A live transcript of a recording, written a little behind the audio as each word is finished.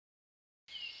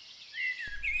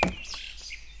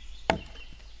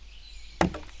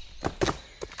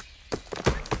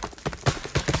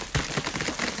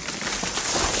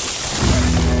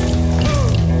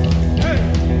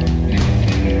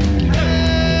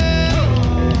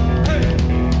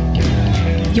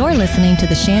You're listening to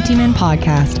the Shantymen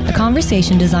Podcast, a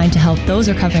conversation designed to help those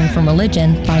recovering from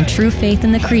religion find true faith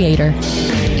in the Creator.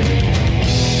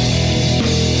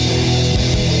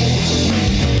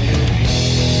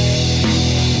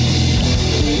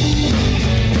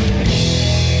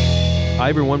 Hi,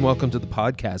 everyone. Welcome to the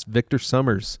podcast. Victor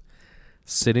Summers,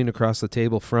 sitting across the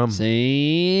table from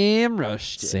Sam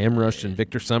Rushton. Sam Rushton,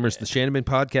 Victor Summers. The Shantymen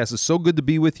Podcast is so good to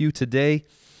be with you today.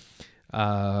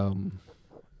 Man,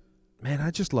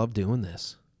 I just love doing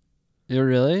this. You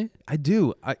really? I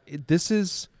do. I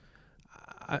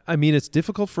mean, it's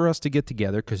difficult for us to get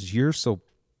together because you're so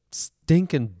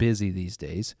stinking busy these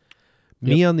days. Yep.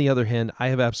 Me, on the other hand, I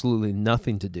have absolutely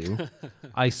nothing to do.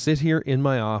 I sit here in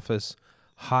my office,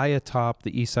 high atop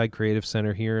the Eastside Creative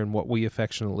Center here in what we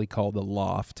affectionately call the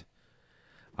loft.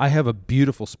 I have a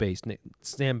beautiful space. Nick,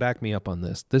 Sam, back me up on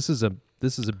this. This is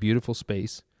a beautiful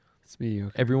space. It's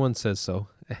mediocre. Everyone says so.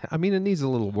 I mean, it needs a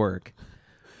little work,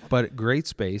 but great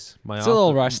space. It's a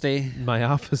little rusty. My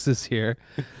office is here,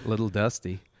 a little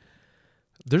dusty.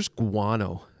 There's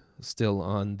guano still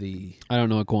on the... I don't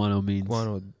know what guano means.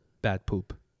 Guano, bat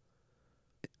poop.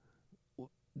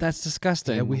 That's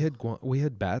disgusting. Yeah, we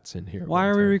had bats in here. Why one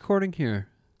are we time. recording here?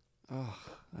 Oh,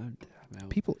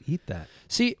 People eat that.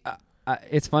 See,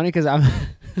 it's funny because I'm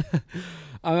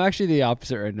I'm actually the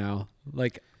opposite right now.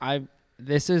 Like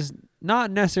this is not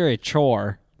necessarily a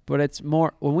chore, but it's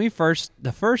more when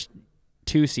the first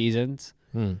 2 seasons,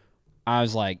 I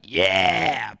was like,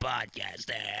 yeah,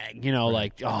 podcasting,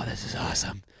 like, oh, this is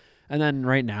awesome. And then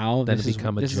right now, this is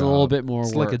a little bit more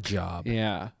It's work. like a job.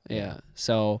 Yeah.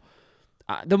 So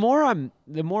the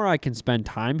more I can spend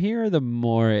time here, the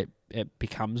more it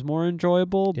becomes more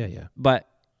enjoyable. Yeah. But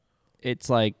it's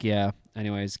like,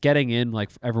 anyways, getting in like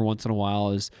every once in a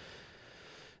while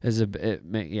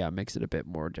makes it a bit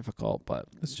more difficult. But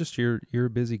It's just you're a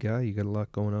busy guy. You got a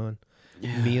lot going on.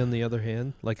 yeah. Me, on the other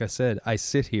hand, like I said, I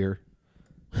sit here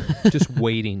just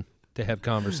waiting to have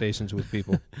conversations with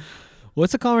people.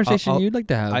 What's a conversation you'd like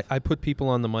to have? I put people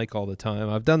on the mic all the time.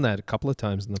 I've done that a couple of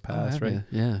times in the past, right?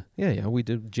 Yeah. Yeah. We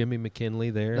did Jimmy McKinley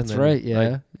there. That's and then right.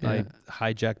 Yeah. I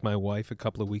hijacked my wife a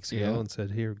couple of weeks ago Yeah. and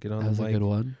said, "Here, get on That was the a mic, good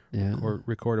one. Yeah.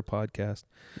 record a podcast."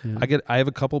 Yeah. I have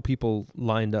a couple people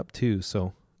lined up too.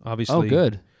 So obviously, Oh,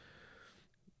 good.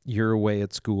 You're away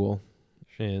at school,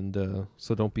 and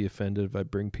so don't be offended if I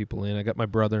bring people in. I got my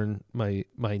brother and my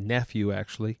nephew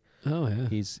actually. Oh, yeah.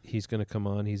 He's going to come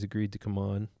on. He's agreed to come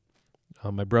on.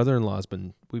 My brother-in-law's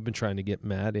we've been trying to get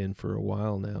Matt in for a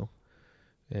while now,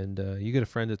 and you got a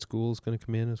friend at school who's going to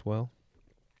come in as well.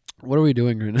 What are we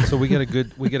doing right now? So we got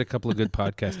a couple of good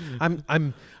podcasts.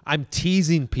 I'm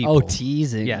teasing people. Oh,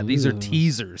 teasing. Yeah, these are Ooh.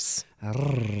 teasers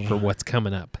for what's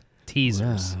coming up.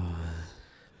 Teasers. Wow.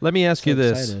 Let me ask you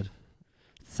this. Excited.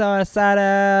 So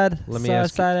excited.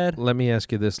 Let me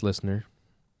ask you this, listener.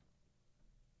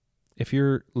 If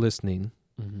you're listening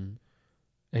Mm-hmm.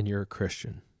 and you're a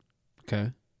Christian,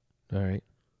 Okay. all right,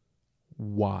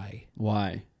 why?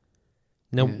 Why?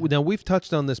 Now, Yeah. now we've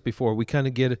touched on this before. We kind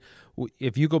of get.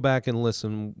 If you go back and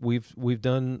listen, we've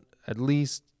done at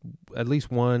least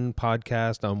one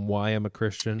podcast on why I'm a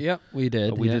Christian. Yep, we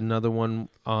did. We did another one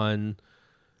on,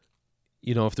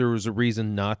 if there was a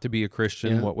reason not to be a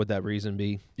Christian, Yeah. what would that reason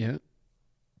be? Yeah.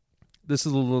 This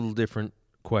is a little different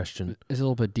question. It's a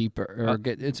little bit deeper, or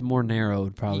it's more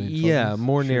narrowed, probably. in Yeah, focus.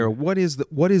 more Sure. narrow. What is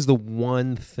the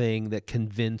one thing that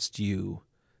convinced you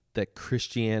that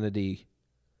Christianity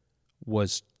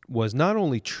was not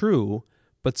only true,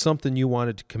 but something you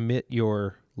wanted to commit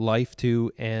your life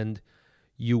to, and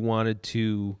you wanted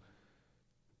to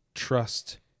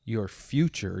trust your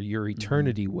future, your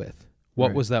eternity with? What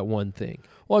Right. was that one thing?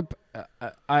 Well,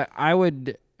 I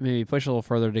would maybe push a little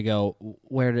further to go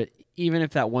even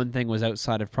if that one thing was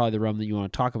outside of probably the realm that you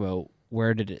want to talk about,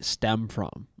 where did it stem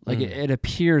from? Like it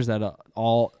appears that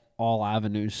all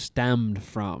avenues stemmed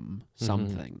from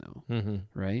something, though,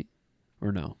 right?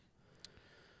 Or no?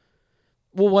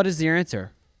 Well, what is the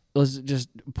answer? Let's just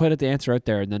put the answer out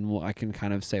there, and then I can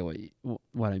kind of say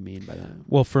what I mean by that.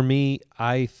 Well, for me,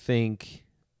 I think,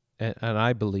 and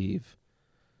I believe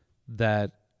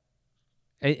that,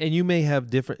 and you may have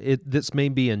different. This may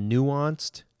be a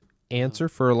nuanced answer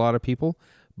for a lot of people,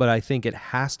 but I think it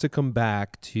has to come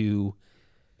back to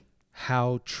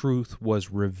how truth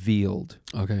was revealed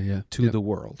Okay, yeah. to the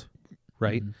world,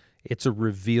 right? Mhm. It's a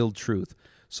revealed truth.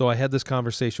 So I had this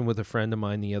conversation with a friend of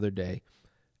mine the other day,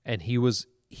 and he was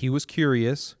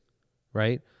curious,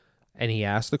 right? And he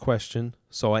asked the question,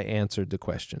 so I answered the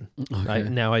question. Okay.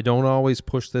 Now, I don't always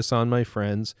push this on my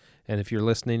friends, and if you're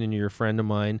listening and you're a friend of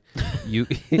mine, you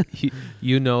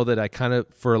you know that I kind of,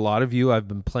 for a lot of you, I've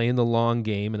been playing the long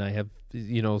game, and I have,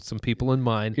 some people in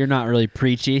mind. You're not really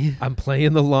preachy. I'm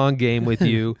playing the long game with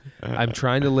you. I'm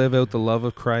trying to live out the love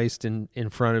of Christ in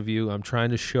front of you. I'm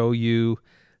trying to show you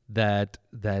that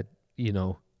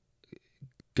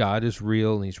God is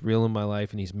real, and he's real in my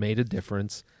life, and he's made a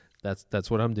difference. That's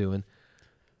what I'm doing.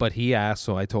 But he asked,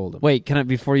 so I told him. Wait, can I,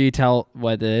 before you tell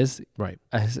what it is, Right.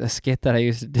 a skit that I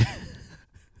used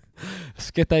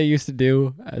to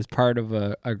do, as part of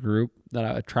a group,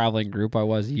 a traveling group I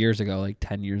was years ago, like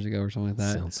 10 years ago or something like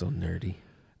that. Sounds so nerdy.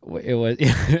 It was,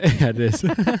 yeah, it is.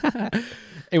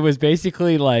 It was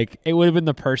basically like, it would have been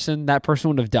that person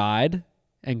would have died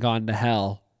and gone to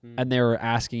hell. And they were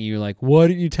asking you like, why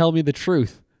didn't you tell me the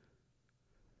truth?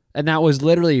 And that was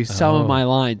literally some of my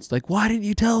lines. Like, why didn't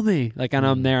you tell me? Like, and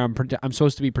I'm there. I'm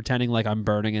supposed to be pretending like I'm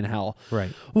burning in hell. Right.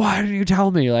 Why didn't you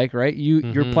tell me? Like, right?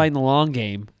 You're playing the long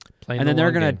game. And then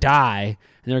they're going to die.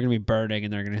 And they're going to be burning.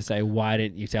 And they're going to say, why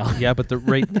didn't you tell me? Yeah, but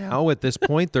right now, at this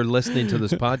point, they're listening to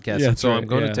this podcast. Yeah, and so right, I'm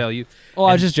going to tell you. Well,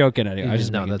 I was just joking anyway. I was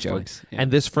just making that's jokes. Yeah.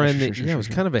 And this friend, it was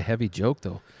sure. kind of a heavy joke,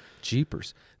 though.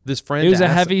 Jeepers. This friend It was a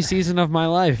asked- heavy season of my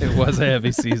life. It was a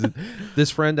heavy season.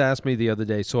 This friend asked me the other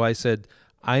day. So I said,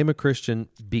 I am a Christian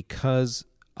because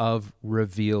of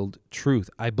revealed truth.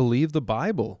 I believe the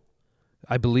Bible.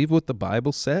 I believe what the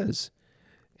Bible says.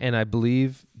 And I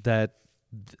believe that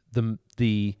the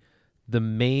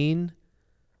main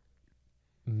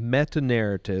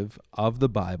meta-narrative of the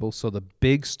Bible, so the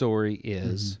big story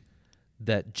is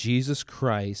that Jesus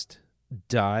Christ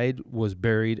died, was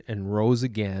buried, and rose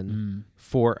again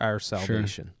for our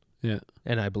salvation. Yeah.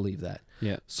 And I believe that.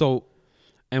 Yeah. So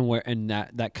And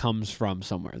that comes from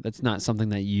somewhere. That's not something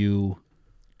that you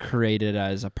created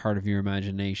as a part of your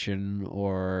imagination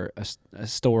or a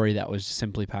story that was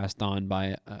simply passed on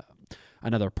by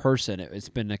another person. It's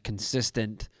been a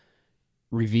consistent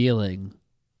revealing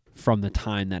from the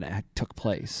time that it took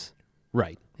place.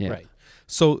 Right. Yeah. Right.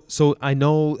 So I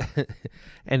know,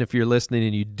 and if you're listening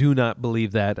and you do not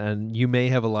believe that, and you may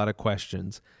have a lot of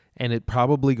questions, and it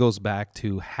probably goes back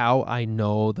to how I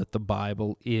know that the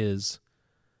Bible is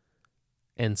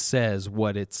and says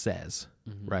what it says,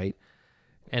 right?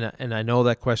 And I know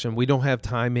that question. We don't have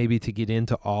time maybe to get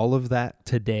into all of that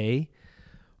today,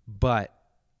 but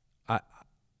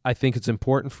I think it's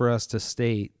important for us to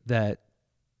state that,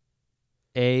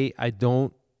 I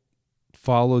don't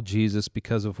follow Jesus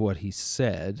because of what he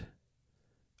said.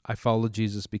 I follow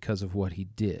Jesus because of what he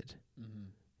did.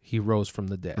 He rose from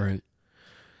the dead. Right.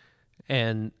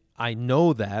 And I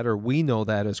know that, or we know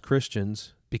that as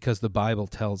Christians, because the Bible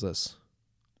tells us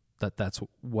that that's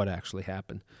what actually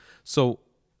happened. So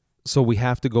we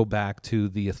have to go back to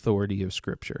the authority of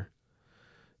Scripture.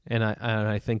 And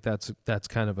I think that's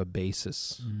kind of a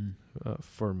basis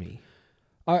for me.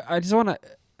 I just want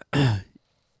to...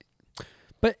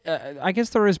 But I guess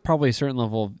there is probably a certain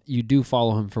level of, you do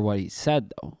follow him for what he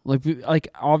said, though. Like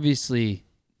obviously,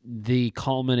 the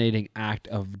culminating act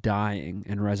of dying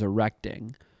and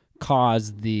resurrecting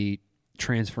caused the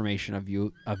transformation of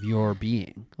your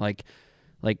being, like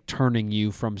turning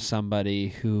you from somebody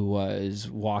who was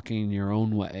walking your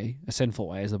own way, a sinful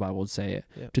way, as the Bible would say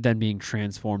it, to then being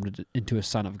transformed into a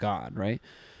son of God, right?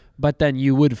 But then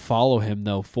you would follow him,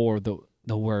 though, for the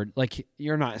word. Like,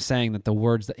 you're not saying that the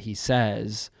words that he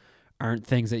says aren't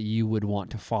things that you would want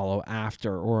to follow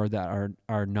after, or that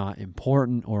are not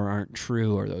important or aren't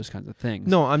true, or those kinds of things.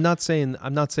 No, I'm not saying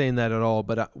that at all.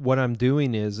 But what I'm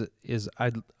doing is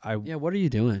I what are you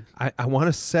doing? I want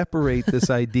to separate this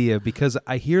idea, because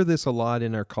I hear this a lot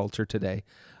in our culture today.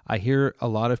 I hear a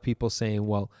lot of people saying,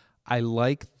 "Well, I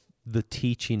like the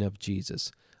teaching of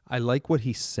Jesus. I like what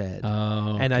he said."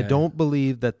 Oh, okay. And I don't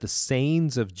believe that the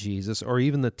sayings of Jesus or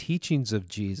even the teachings of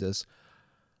Jesus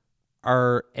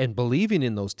and believing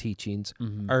in those teachings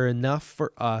are enough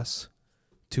for us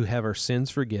to have our sins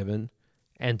forgiven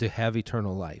and to have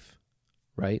eternal life,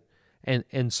 right?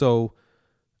 And so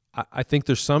I think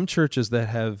there's some churches that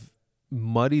have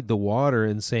muddied the water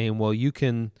in saying, well, you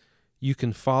can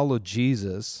follow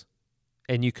Jesus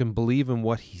and you can believe in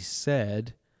what he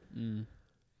said, and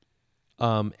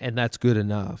that's good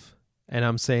enough. And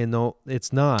I'm saying, no,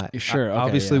 it's not. Sure. Okay,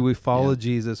 obviously, yeah. we follow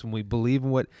Jesus and we believe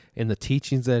in the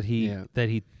teachings that he Yeah. that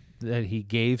he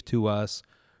gave to us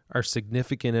are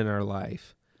significant in our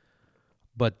life.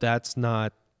 But that's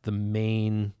not the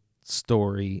main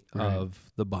story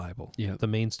of the Bible. Yeah. The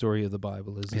main story of the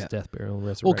Bible is his death, burial, and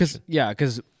Well, resurrection.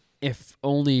 because if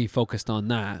only focused on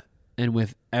that and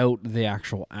without the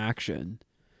actual action,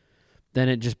 then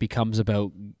it just becomes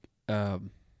about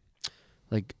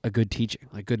like a good teaching,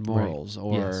 like good morals,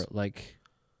 or Yes. like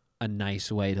a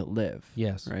nice way to live.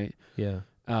 Yes. Right. Yeah.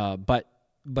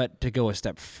 But to go a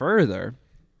step further,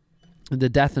 the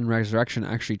death and resurrection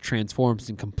actually transforms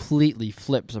and completely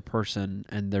flips a person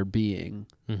and their being,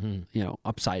 Mm-hmm.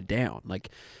 upside down. Like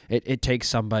it takes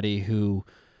somebody who,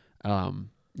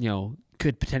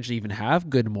 could potentially even have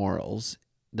good morals,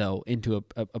 though, into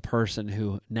a person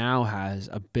who now has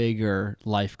a bigger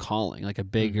life calling, like a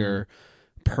bigger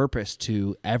purpose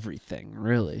to everything,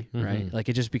 really, right? Like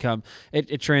it just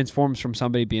it transforms from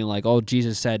somebody being like, oh,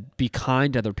 Jesus said, be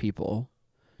kind to other people,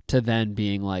 to then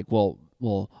being like, well,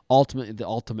 ultimately the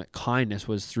ultimate kindness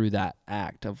was through that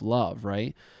act of love,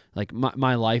 right? Like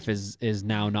my life is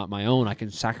now not my own. I can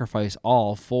sacrifice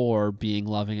all for being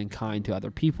loving and kind to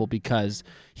other people because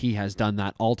he has done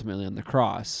that ultimately on the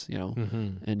cross,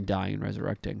 and dying and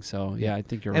resurrecting. So yeah, I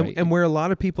think you're right. And where a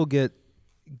lot of people get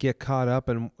caught up,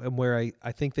 and where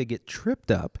I think they get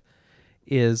tripped up,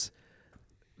 is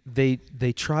they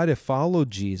try to follow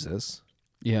Jesus,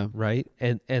 yeah. right,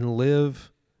 and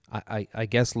live, I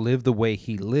guess, live the way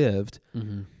he lived,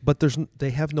 but they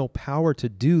have no power to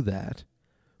do that,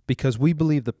 because we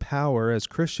believe the power, as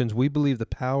Christians, we believe the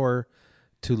power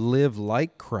to live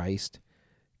like Christ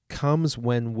comes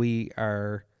when we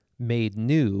are made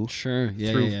new, Sure.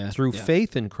 Yeah. through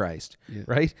faith in Christ,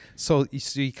 right? So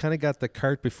you kind of got the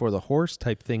cart before the horse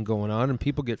type thing going on, and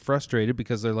people get frustrated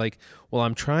because they're like, well,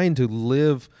 I'm trying to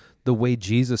live the way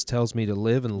Jesus tells me to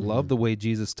live and love the way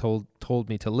Jesus told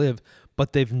me to live,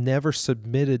 but they've never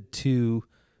submitted to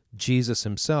Jesus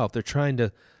himself. They're trying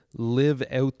to live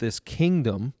out this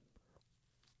kingdom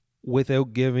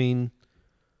without giving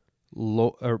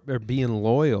or being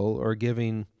loyal, or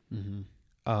giving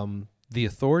the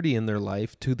authority in their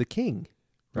life to the king,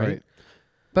 right?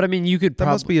 But I mean, you could That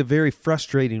probably must be a very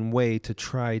frustrating way to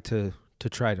try to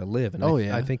live. And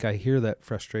I think I hear that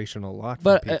frustration a lot.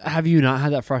 But from people. have you not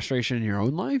had that frustration in your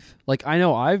own life? Like, I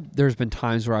know there's been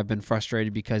times where I've been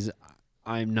frustrated because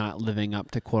I'm not living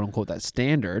up to quote unquote that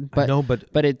standard. But I know,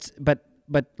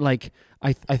 but like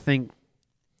I think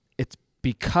it's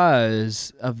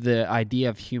because of the idea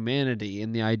of humanity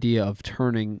and the idea of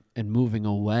turning and moving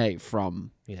away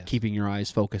from keeping your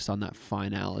eyes focused on that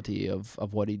finality of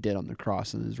what he did on the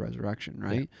cross and his resurrection,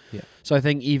 right? Yeah. So I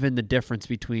think even the difference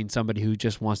between somebody who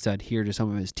just wants to adhere to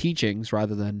some of his teachings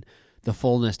rather than the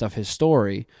fullness of his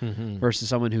story versus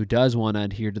someone who does want to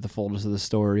adhere to the fullness of the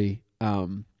story,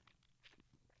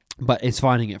 but is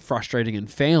finding it frustrating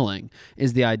and failing,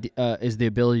 is the idea, is the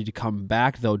ability to come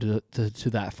back though to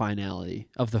that finality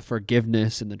of the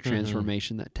forgiveness and the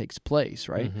transformation that takes place,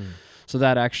 right? So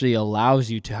that actually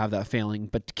allows you to have that failing,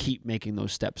 but to keep making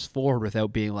those steps forward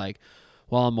without being like,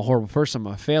 well, I'm a horrible person,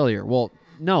 I'm a failure. Well,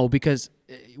 no, because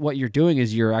what you're doing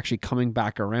is you're actually coming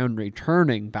back around,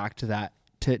 returning back to that,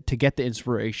 to get the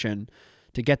inspiration,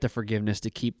 to get the forgiveness, to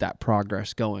keep that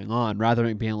progress going on, rather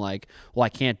than being like, well, I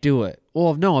can't do it.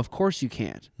 Well, no, of course you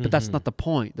can't. But that's not the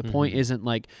point. The point isn't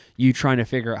like you trying to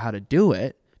figure out how to do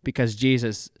it because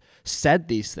Jesus said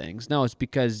these things. No, it's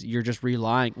because you're just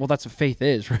relying. Well, that's what faith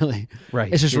is, really.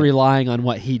 Right. It's just relying on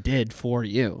what he did for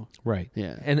you. Right.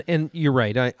 Yeah. And you're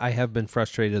right. I have been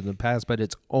frustrated in the past, but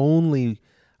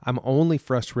I'm only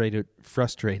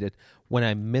frustrated when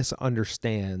I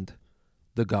misunderstand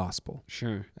the gospel.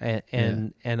 Sure.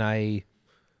 And I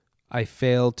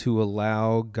fail to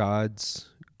allow God's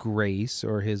grace,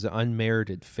 or his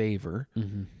unmerited favor,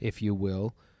 if you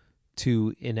will,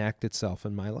 to enact itself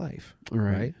in my life.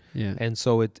 Right. Yeah. And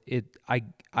so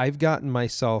I've gotten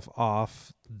myself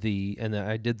off and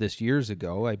I did this years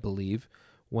ago, I believe,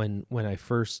 when I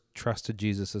first trusted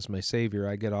Jesus as my Savior.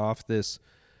 I get off this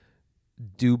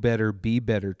do better, be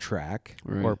better track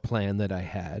or plan that I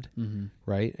had,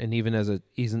 right? And even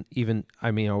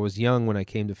I was young when I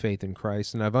came to faith in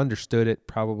Christ, and I've understood it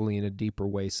probably in a deeper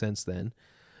way since then,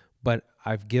 but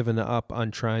I've given up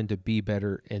on trying to be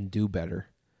better and do better.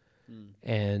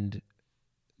 And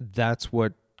that's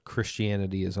what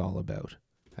Christianity is all about.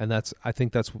 And I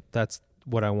think that's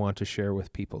what I want to share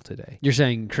with people today. You're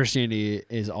saying Christianity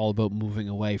is all about moving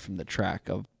away from the track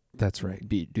of that's right.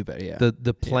 Do better, yeah.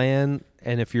 The plan,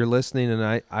 and if you're listening,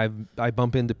 and I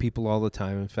bump into people all the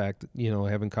time. In fact,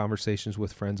 having conversations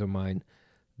with friends of mine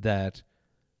that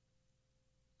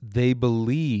they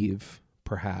believe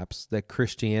perhaps that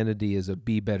Christianity is a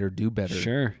be better, do better.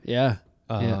 Sure. Yeah.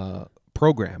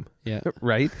 Program. Yeah.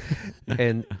 Right.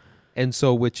 and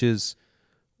so which is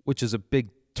a big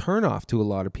turnoff to a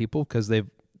lot of people, because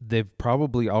they've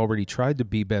probably already tried to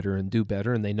be better and do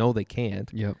better, and they know they can't.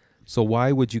 Yep. So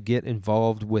why would you get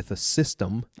involved with a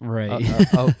system, Right.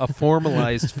 a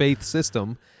formalized faith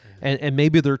system, and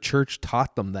maybe their church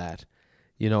taught them that,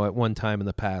 at one time in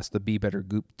the past, the Be Better,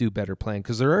 Do Better plan.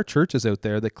 Because there are churches out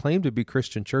there that claim to be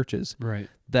Christian churches Right.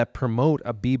 that promote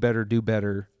a Be Better, Do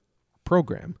Better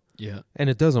program, Yeah. and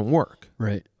it doesn't work.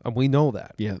 Right. And we know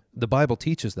that. Yeah. The Bible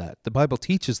teaches that. The Bible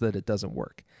teaches that it doesn't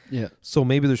work. Yeah. So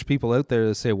maybe there's people out there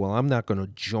that say, well, I'm not going to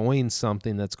join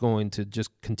something that's going to just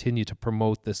continue to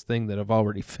promote this thing that I've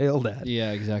already failed at.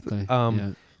 Yeah, exactly.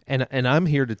 And I'm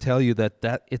here to tell you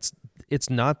that it's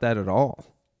not that at all.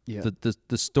 Yeah.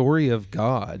 The story of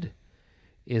God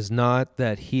is not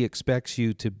that he expects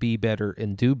you to be better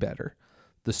and do better.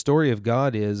 The story of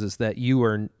God is that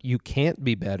you can't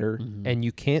be better and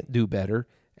you can't do better,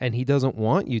 and he doesn't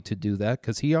want you to do that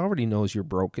because he already knows you're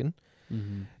broken.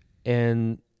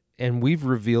 And we've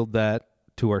revealed that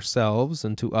to ourselves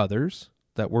and to others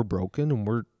that we're broken, and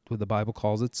what the Bible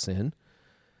calls it sin.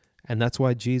 And that's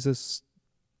why Jesus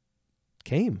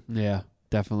came. Yeah,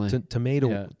 definitely. To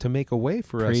make a way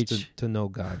for Preach. us to know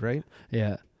God, right?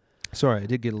 Yeah. Sorry, I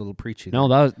did get a little preachy. No,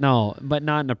 but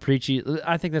not in a preachy.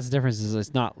 I think that's the difference. Is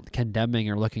it's not condemning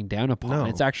or looking down upon. No.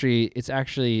 It's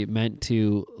actually meant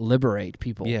to liberate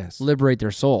people. Yes. Liberate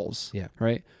their souls. Yeah.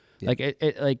 Right. Yeah.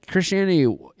 Like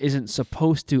Christianity isn't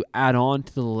supposed to add on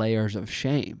to the layers of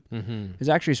shame. Mm-hmm. It's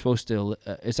actually supposed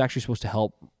to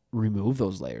help remove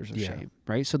those layers of shame.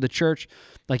 Right. So the church,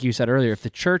 like you said earlier, if the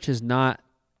church is not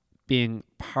being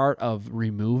part of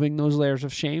removing those layers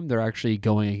of shame, they're actually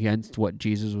going against what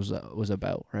Jesus was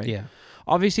about, right? Yeah.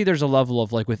 Obviously, there's a level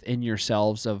of like within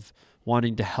yourselves of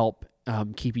wanting to help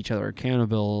keep each other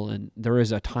accountable, and there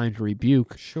is a time to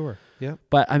rebuke. Sure. Yeah.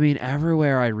 But I mean,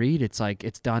 everywhere I read, it's like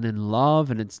it's done in love,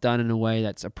 and it's done in a way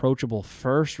that's approachable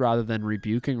first, rather than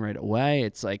rebuking right away.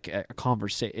 It's like a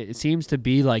conversation. It seems to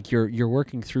be like you're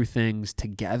working through things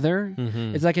together.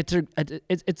 Mm-hmm. It's like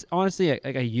it's honestly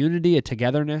like a unity, a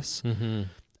togetherness.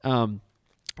 Mm-hmm.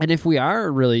 And if we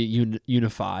are really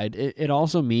unified, it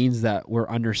also means that we're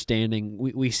understanding.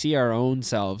 We see our own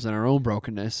selves and our own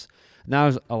brokenness. And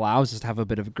that allows us to have a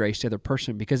bit of grace to the other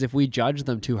person, because if we judge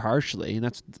them too harshly, and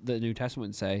that's the New Testament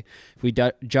would say, if we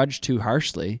judge too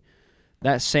harshly,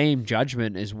 that same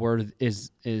judgment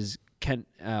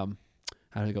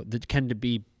can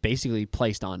be basically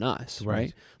placed on us,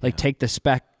 right? Like take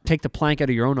the plank out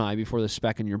of your own eye before the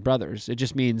speck in your brother's. It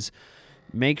just means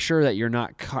make sure that you're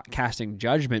not casting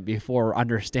judgment before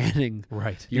understanding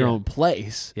your own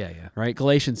place. Yeah, yeah. Right.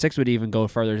 Galatians 6 would even go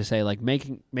further to say, like,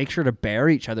 make sure to bear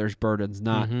each other's burdens,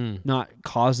 not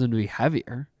cause them to be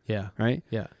heavier. Yeah. Right.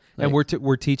 Yeah. Like, and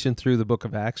we're teaching through the book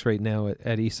of Acts right now at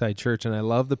Eastside Church, and I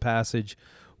love the passage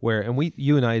where, and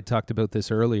you and I had talked about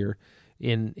this earlier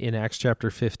in Acts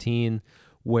chapter 15,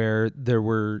 where there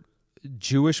were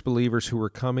Jewish believers who were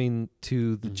coming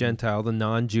to the Gentile, the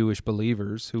non-Jewish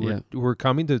believers who were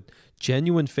coming to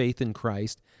genuine faith in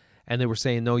Christ, and they were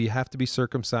saying, no, you have to be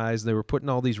circumcised. They were putting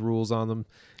all these rules on them.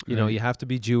 You know, you have to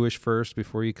be Jewish first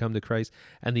before you come to Christ.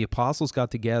 And the apostles got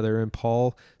together, and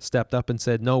Paul stepped up and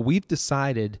said, no, we've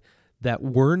decided that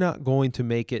we're not going to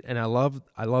make it, and I love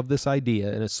this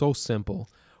idea, and it's so simple.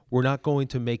 We're not going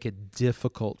to make it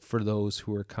difficult for those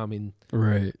who are coming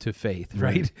to faith,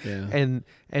 right? Yeah.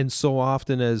 And so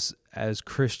often as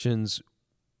Christians,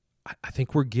 I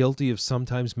think we're guilty of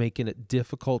sometimes making it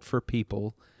difficult for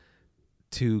people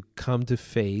to come to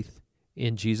faith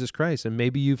in Jesus Christ. And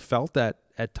maybe you've felt that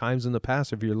at times in the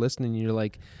past. If you're listening, you're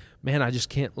like, man, I just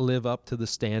can't live up to the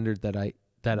standard that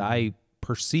I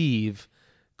perceive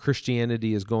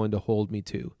Christianity is going to hold me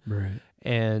to. Right.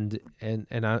 And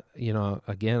I,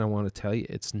 again, I want to tell you,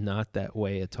 it's not that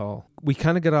way at all. We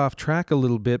kind of got off track a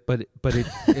little bit, but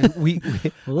we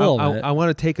a little bit. I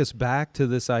want to take us back to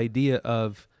this idea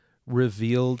of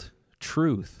revealed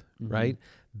truth, right?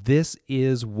 This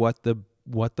is what the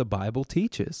Bible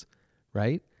teaches,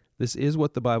 right? This is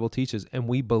what the Bible teaches, and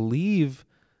we believe,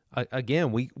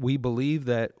 again, we believe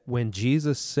that when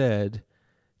Jesus said,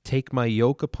 "Take my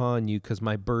yoke upon you, because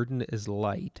my burden is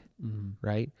light,"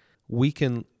 right? We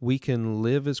can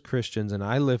live as Christians, and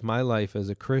I live my life as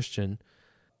a Christian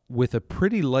with a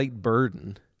pretty light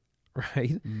burden,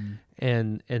 right?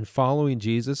 And following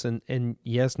Jesus, and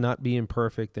yes, not being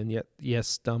perfect, and yet yes,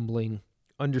 stumbling,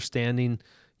 understanding,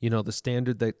 the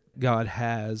standard that God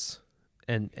has,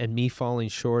 and me falling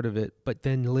short of it, but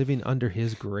then living under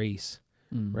His grace,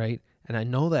 right? And I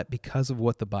know that because of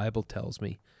what the Bible tells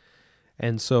me.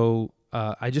 And so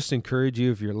I just encourage you,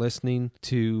 if you're listening,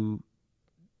 to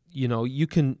you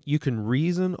can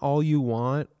reason all you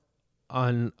want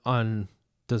on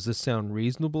does this sound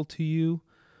reasonable to you?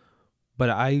 But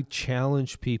I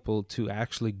challenge people to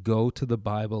actually go to the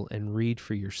Bible and read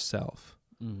for yourself.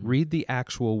 Mm-hmm. Read the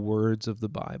actual words of the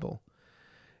Bible.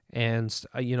 And,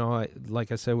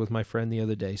 like I said with my friend the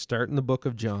other day, start in the book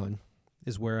of John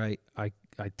is where I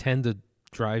tend to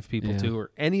drive people to, or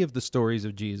any of the stories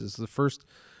of Jesus. The first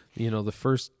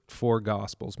 4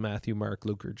 Gospels, Matthew, Mark,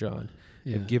 Luke, or John,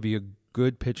 give you a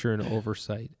good picture and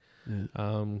oversight.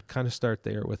 Kind of start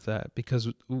there with that, because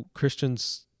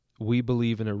Christians, we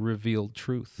believe in a revealed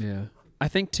truth. Yeah. I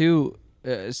think too,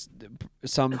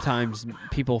 sometimes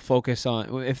people focus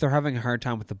on, if they're having a hard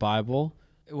time with the Bible,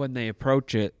 when they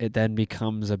approach it, it then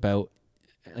becomes about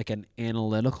like an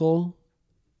analytical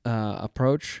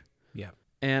approach. Yeah.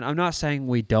 And I'm not saying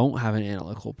we don't have an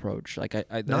analytical approach. Like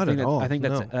I Not think at all. I think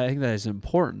No. I think that is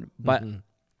important. But Mhm.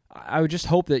 I would just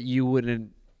hope that you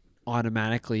wouldn't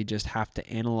automatically just have to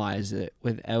analyze it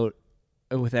without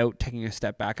taking a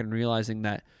step back and realizing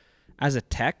that as a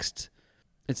text,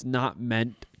 it's not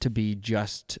meant to be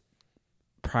just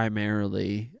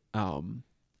primarily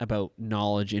about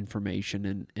knowledge,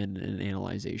 information, and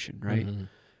analyzation, right? Mhm.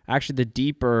 Actually, the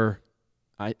deeper,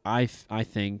 I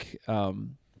think,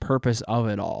 purpose of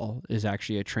it all is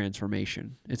actually a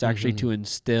transformation. It's actually to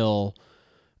instill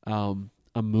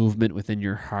a movement within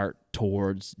your heart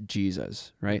towards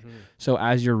Jesus, right? So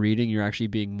as you're reading, you're actually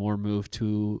being more moved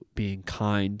to being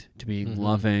kind, to being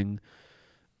loving.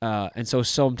 And so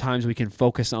sometimes we can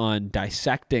focus on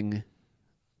dissecting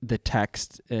the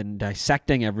text and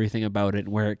dissecting everything about it and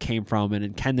where it came from,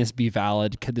 and can this be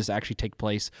valid? Could this actually take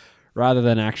place? Rather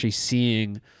than actually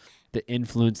seeing the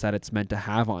influence that it's meant to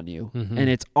have on you. And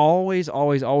it's always,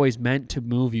 always, always meant to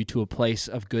move you to a place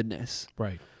of goodness.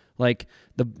 Right. Like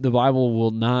the Bible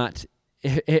will not,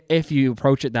 if you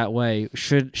approach it that way,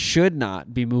 should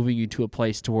not be moving you to a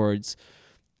place towards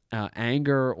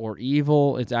anger or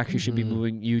evil. It actually should be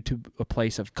moving you to a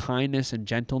place of kindness and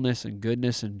gentleness and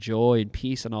goodness and joy and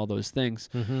peace and all those things.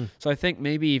 So I think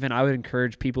maybe even I would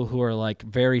encourage people who are like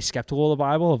very skeptical of the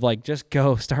Bible of like, just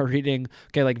go start reading,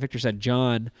 okay, like Victor said,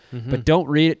 John, but don't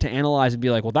read it to analyze and be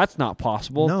like, well, that's not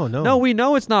possible. No, we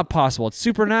know it's not possible. It's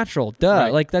supernatural. Duh.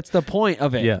 Right. Like that's the point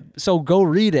of it. Yeah. So go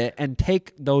read it and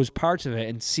take those parts of it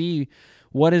and see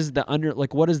what is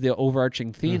the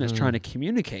overarching theme it's trying to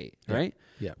communicate, right?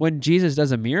 Yeah. When Jesus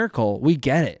does a miracle, we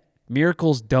get it.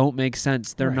 Miracles don't make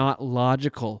sense. They're Right. not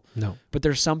logical. No. But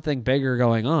there's something bigger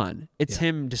going on. It's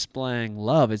him displaying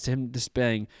love. It's him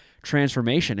displaying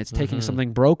transformation. It's taking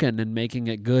something broken and making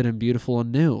it good and beautiful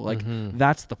and new. Like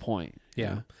that's the point.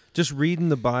 Yeah. Just reading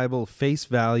the Bible, face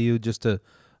value, just a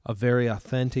very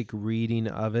authentic reading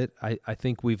of it. I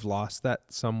think we've lost that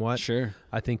somewhat. Sure.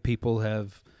 I think people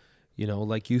have,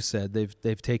 like you said,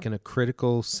 they've taken a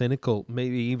critical, cynical,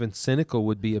 maybe even cynical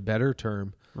would be a better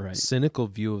term, Right. cynical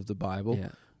view of the Bible. Yeah.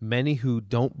 Many who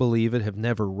don't believe it have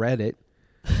never read it,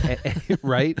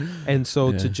 right? And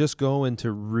so to just go and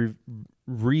to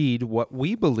read what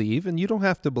we believe, and you don't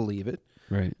have to believe it,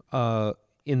 Right.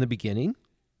 in the beginning,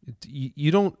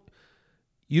 you don't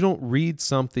read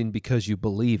something because you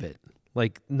believe it.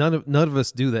 Like none of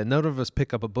us do that. None of us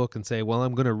pick up a book and say, "Well,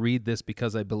 I'm going to read this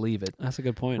because I believe it." That's a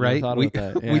good point. Right? I thought about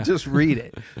that. Yeah. We just read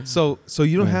it. So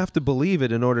you don't have to believe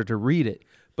it in order to read it,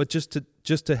 but just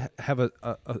to have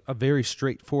a very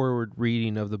straightforward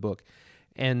reading of the book,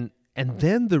 and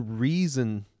then the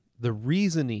reasoning,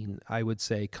 I would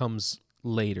say, comes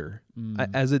later,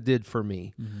 as it did for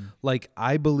me. Like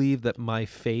I believe that my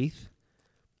faith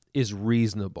is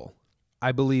reasonable.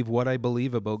 I believe what I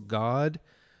believe about God,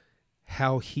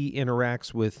 how he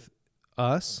interacts with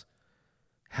us,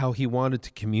 how he wanted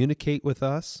to communicate with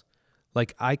us.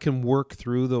 Like I can work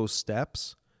through those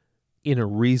steps in a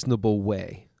reasonable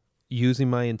way using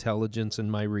my intelligence and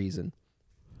my reason.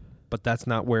 But that's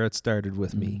not where it started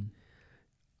with me.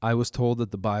 I was told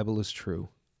that the Bible is true,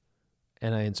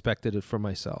 and I inspected it for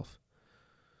myself,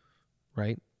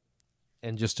 right?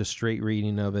 And just a straight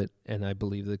reading of it, and I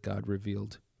believe that God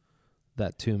revealed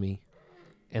that to me.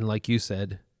 And like you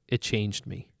said, it changed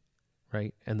me,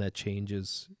 right? And that change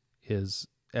is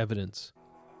evidence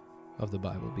of the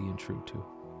Bible being true too.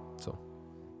 So,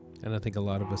 and I think a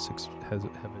lot of us have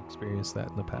experienced that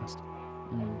in the past.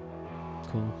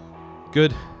 Cool.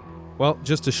 Good. Well,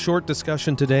 just a short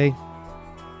discussion today.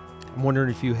 I'm wondering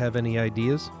if you have any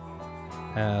ideas,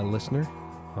 listener,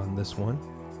 on this one.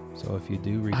 So if you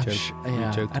do, reach out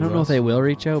to I don't know us. if they will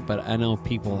reach out, but I know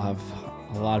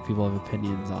a lot of people have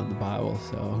opinions on the Bible,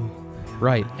 so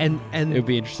Right. And it would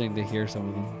be interesting to hear some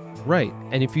of them. right.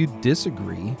 And if you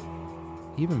disagree,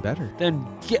 even better. Then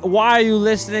why are you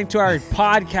listening to our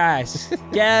podcast?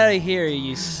 Get out of here,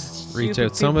 you Reach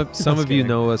out. Some of you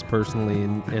know us personally,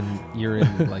 and you're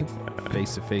in like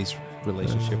face-to-face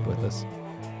relationship with us.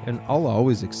 And I'll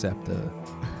always accept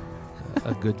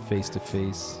a good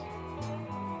face-to-face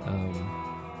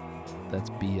that's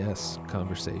BS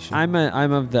conversation.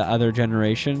 I'm of the other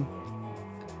generation.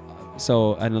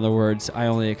 So in other words, I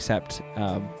only accept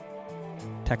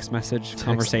text message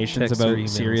conversations text or about emails.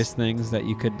 serious things that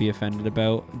you could be offended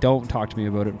about. Don't talk to me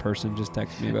about it in person. Just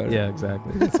text me about it. Yeah,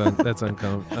 exactly. That's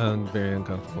very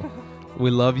uncomfortable. We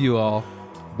love you all.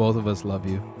 Both of us love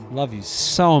you. Love you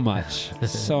so much.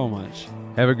 So much.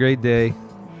 Have a great day.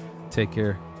 Take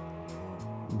care.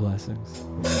 Blessings.